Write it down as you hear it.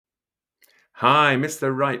Hi,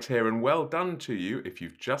 Mr. Wright here, and well done to you if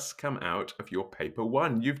you've just come out of your paper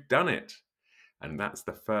one. You've done it. And that's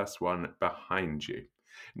the first one behind you.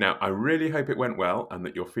 Now, I really hope it went well and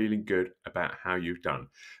that you're feeling good about how you've done.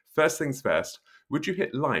 First things first, would you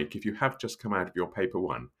hit like if you have just come out of your paper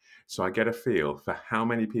one, so I get a feel for how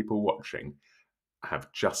many people watching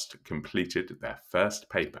have just completed their first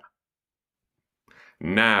paper?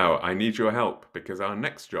 Now, I need your help because our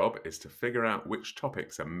next job is to figure out which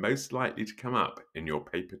topics are most likely to come up in your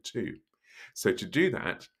paper two. So to do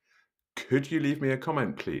that, could you leave me a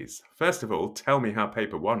comment, please? First of all, tell me how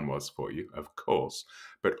paper one was for you, of course,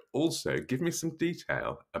 but also give me some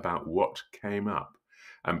detail about what came up.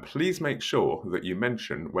 And please make sure that you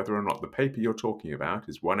mention whether or not the paper you're talking about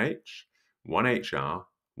is 1H, 1HR,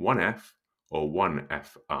 1F, or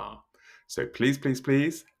 1FR. So please, please,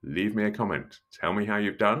 please leave me a comment. Tell me how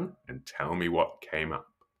you've done and tell me what came up.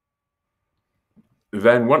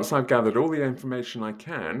 Then once I've gathered all the information I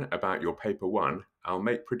can about your paper one, I'll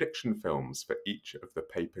make prediction films for each of the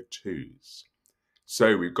paper twos.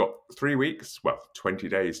 So we've got 3 weeks, well, 20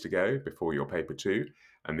 days to go before your paper two.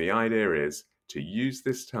 And the idea is to use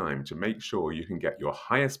this time to make sure you can get your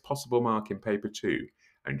highest possible mark in paper two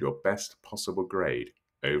and your best possible grade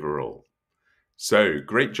overall. So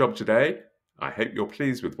great job today. I hope you're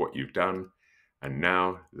pleased with what you've done. And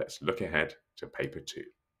now let's look ahead to paper two.